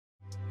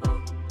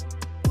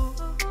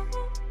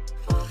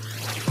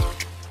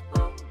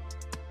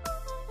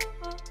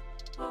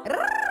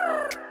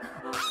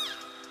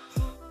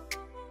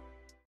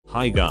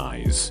Hi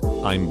guys,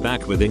 I'm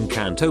back with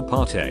Encanto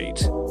part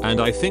 8,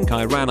 and I think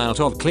I ran out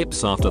of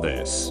clips after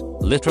this.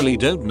 Literally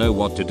don't know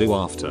what to do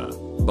after.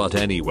 But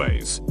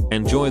anyways,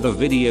 enjoy the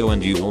video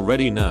and you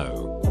already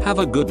know. Have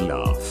a good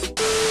laugh.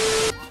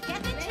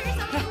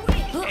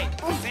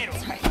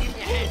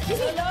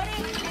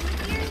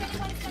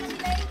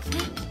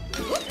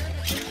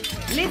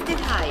 Lift it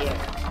higher.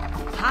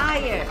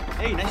 Higher.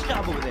 Hey, nice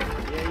job over there.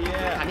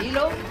 Yeah.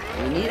 Camilo,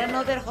 we need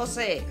another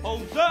Jose.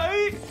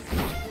 Jose!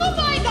 Oh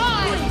my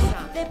God!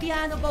 The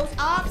piano goes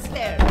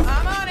upstairs.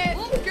 I'm on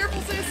it.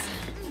 Careful, sis.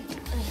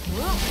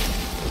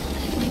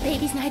 My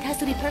baby's night has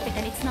to be perfect,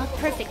 and it's not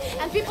perfect.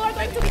 And people are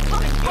going to be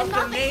coming. I'm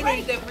not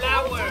naming the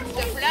flowers.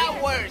 The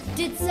flowers.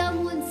 Did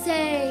someone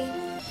say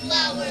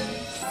flowers?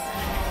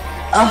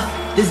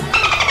 This.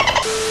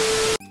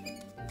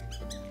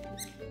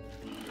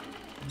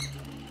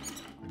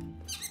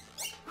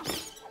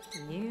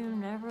 You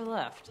never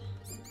left.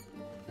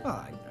 Well,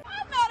 I know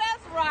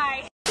that's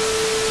right.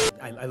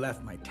 I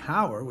left my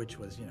tower, which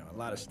was, a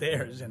lot of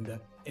stairs, and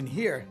in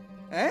here,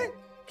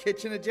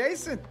 kitchen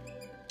adjacent.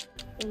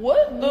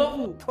 What?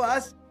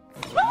 Plus,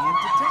 free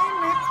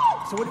entertainment.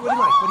 So what do you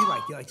like? What do you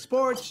like? You like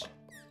sports?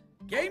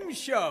 Game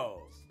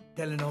shows?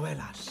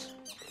 Telenovelas?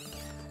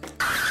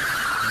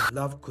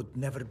 Love could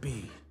never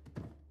be.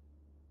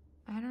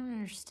 I don't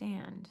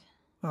understand.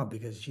 Well,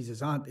 because she's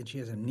his aunt and she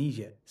has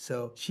amnesia,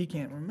 so she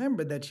can't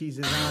remember that she's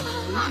his aunt.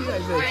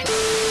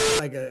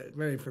 Like a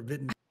very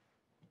forbidden.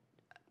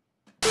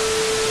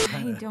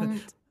 I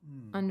don't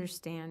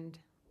understand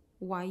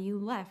why you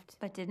left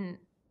but didn't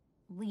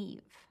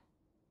leave.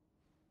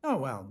 Oh,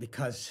 well,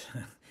 because,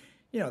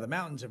 the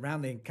mountains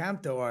around the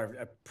Encanto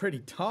are pretty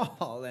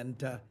tall,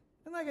 and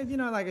like,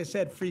 like I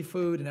said, free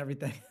food and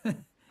everything.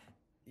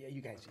 Yeah,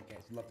 you guys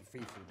love the free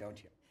food, don't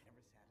you?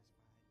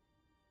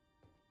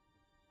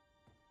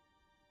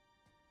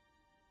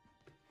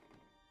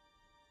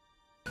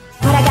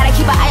 But I gotta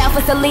keep an eye out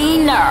for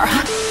Selena.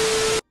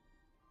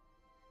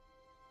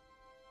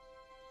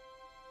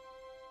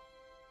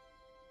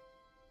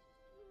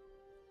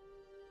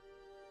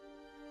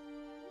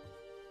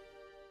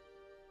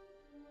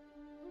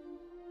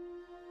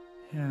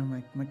 Yeah,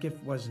 my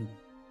gift wasn't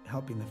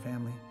helping the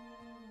family,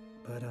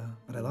 but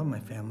I love my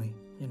family,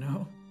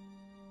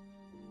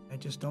 I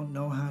just don't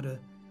know how to,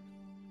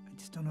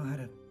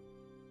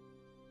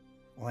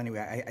 Well,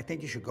 anyway, I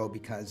think you should go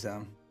because,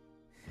 I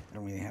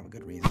don't really have a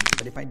good reason.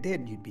 But if I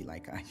did, you'd be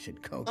like, I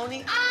should go.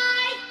 Only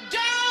I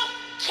don't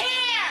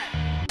care!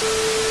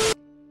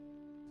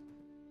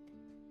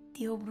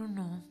 Tío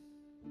Bruno.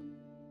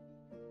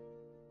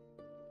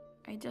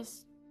 I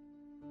just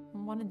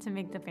wanted to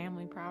make the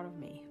family proud of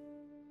me.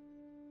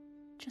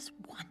 Just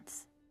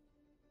once.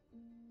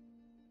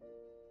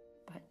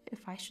 But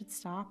if I should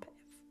stop,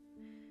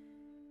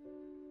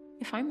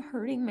 if I'm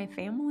hurting my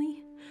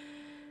family,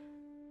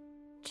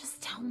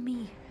 just tell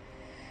me.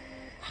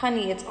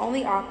 Honey, it's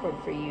only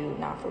awkward for you,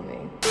 not for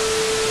me.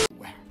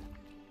 Well,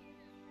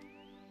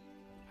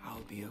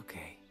 I'll be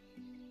okay.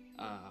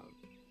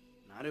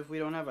 Not if we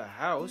don't have a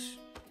house.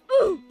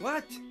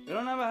 What? We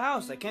don't have a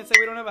house. I can't say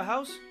we don't have a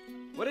house.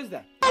 What is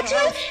that?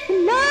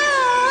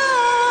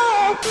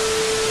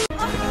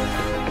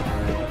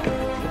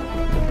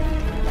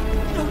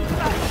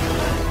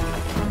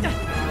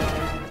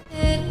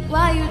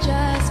 Why you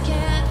just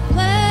can't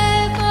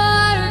play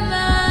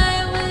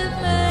Fortnite with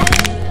me?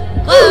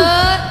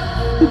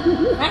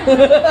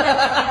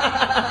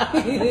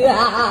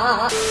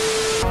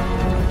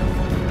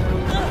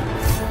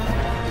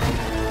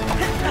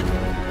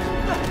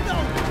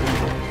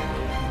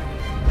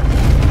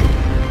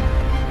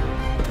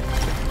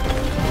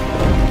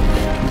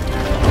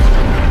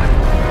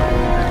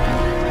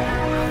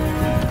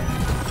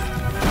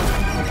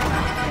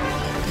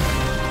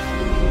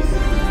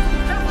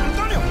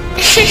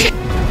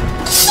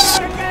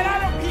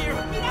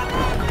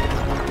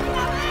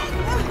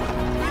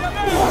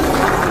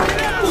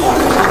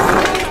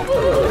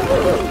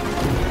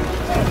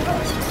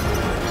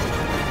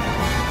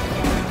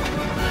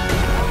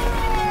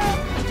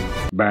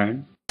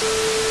 Bang.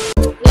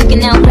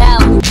 Looking out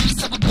loud.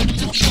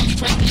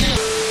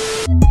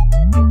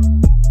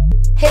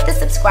 Hit the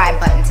subscribe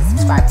button to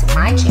subscribe to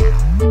my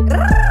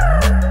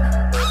channel.